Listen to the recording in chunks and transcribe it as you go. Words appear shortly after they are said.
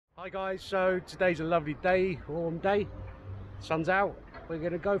Hi guys, so today's a lovely day, warm day, sun's out. We're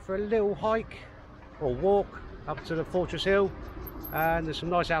going to go for a little hike or walk up to the Fortress Hill, and there's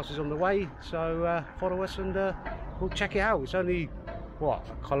some nice houses on the way, so follow us and we'll check it out. It's only, what,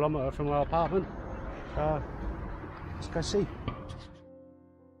 a kilometre from our apartment, let's go see.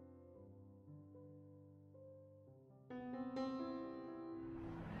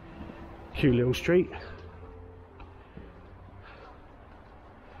 Cute little street.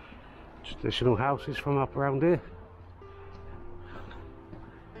 Traditional houses from up around here.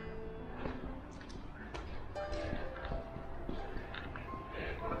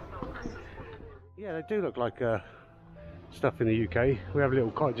 Yeah, they do look like stuff in the UK. We have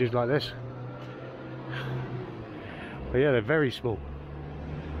little cottages like this, but yeah, they're very small.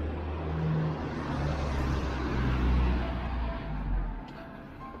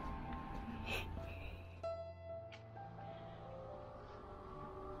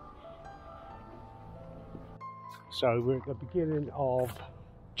 So we're at the beginning of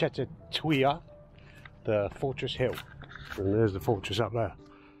Cetatuia, the Fortress Hill, and there's the fortress up there.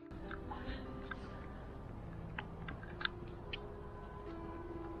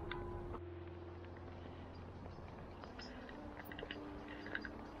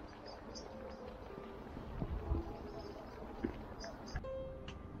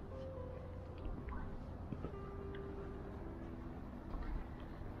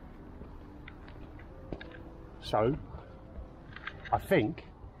 So, I think,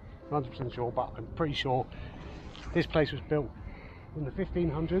 100% sure, but I'm pretty sure this place was built in the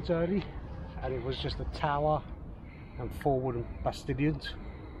 1500s early, and it was just a tower and 4 wooden bastions,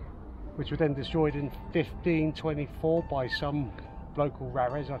 which were then destroyed in 1524 by some local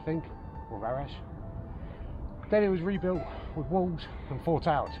Rares, I think, or Raresh. Then it was rebuilt with walls and 4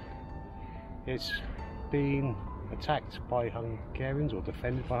 towers. It's been attacked by Hungarians, or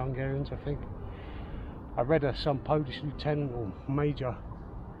defended by Hungarians, I think. I read some Polish lieutenant or major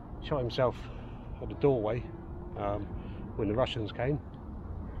shot himself at the doorway when the Russians came.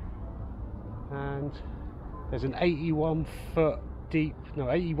 And there's an 81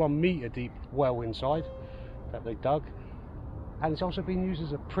 metre deep well inside that they dug, and it's also been used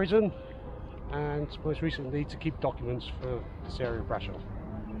as a prison and most recently to keep documents for this area of Brasov.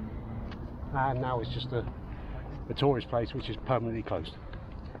 And now it's just a tourist place which is permanently closed.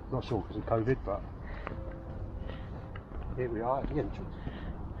 Not sure because of COVID, but here we are at the entrance.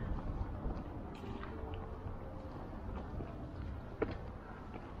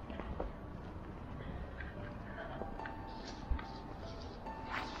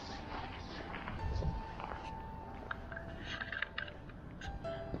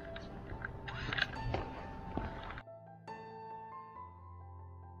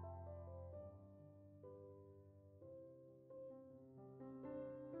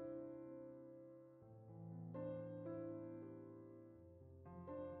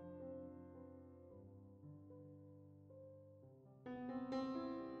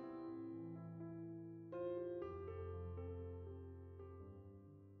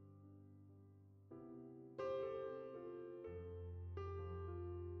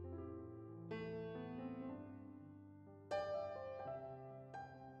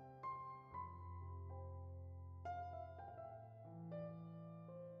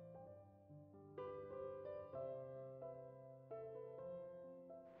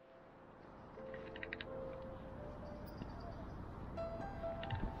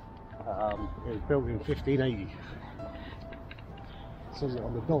 It was built in 1580. It says it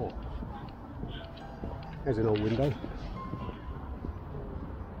on the door. There's an old window.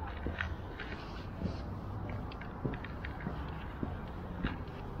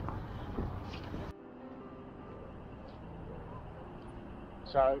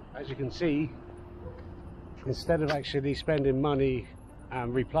 So, as you can see, instead of actually spending money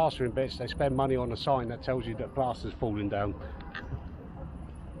and replastering bits, they spend money on a sign that tells you that plaster's falling down.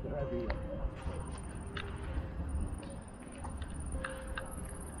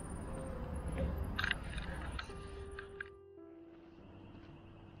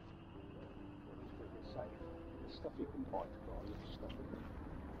 Stuff you can buy, stuff.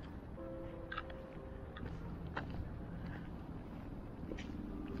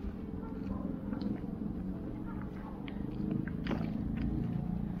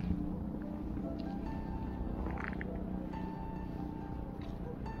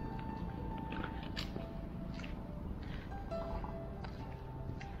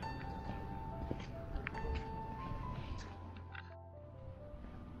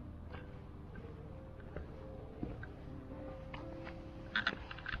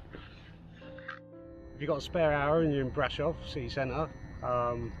 If you've got a spare hour and you're in Brasov city centre,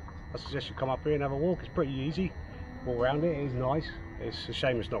 I suggest you come up here and have a walk. It's pretty easy. Walk around it, it is nice. It's a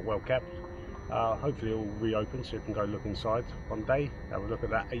shame it's not well kept. Hopefully it will reopen so you can go look inside one day. Have a look at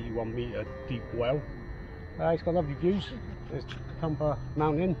that 81 metre deep well. It's got lovely views. There's Tumper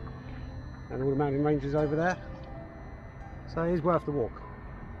Mountain and all the mountain ranges over there. So it is worth the walk.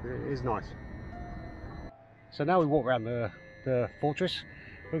 It is nice. So now we walk around the fortress.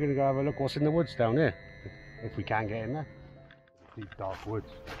 We're going to go have a look what's in the woods down here, if we can get in there. Deep dark woods.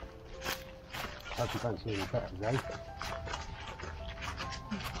 Hope you don't see any better today.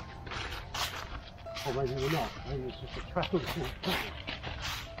 Or maybe we're not. Maybe it's just a travel.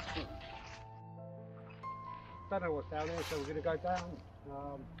 Don't know what's down here, so we're going to go down,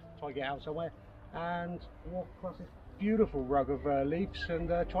 try and get out somewhere, and walk across this beautiful rug of leaves and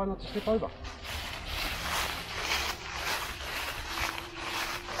try not to slip over.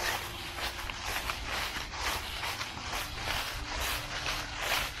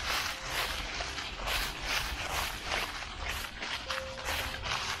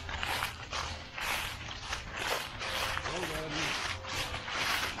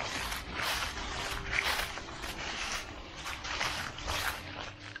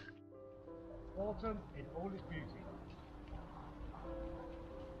 Autumn in all its beauty.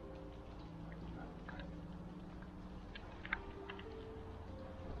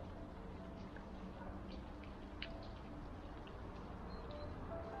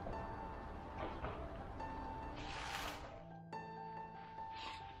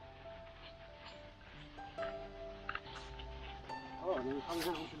 Oh, and then it comes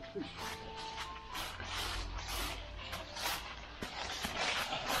out onto the street.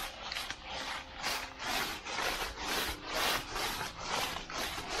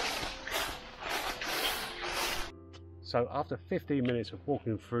 So after 15 minutes of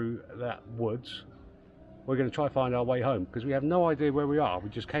walking through that woods, we're going to try to find our way home because we have no idea where we are. We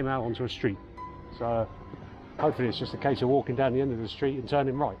just came out onto a street. So hopefully it's just a case of walking down the end of the street and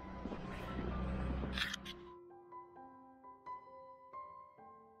turning right.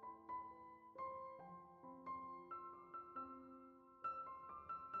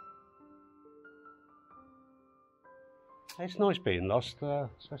 It's nice being lost,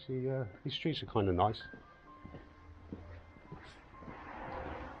 especially these streets are kind of nice.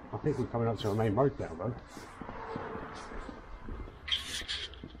 I think we're coming up to our main road now though.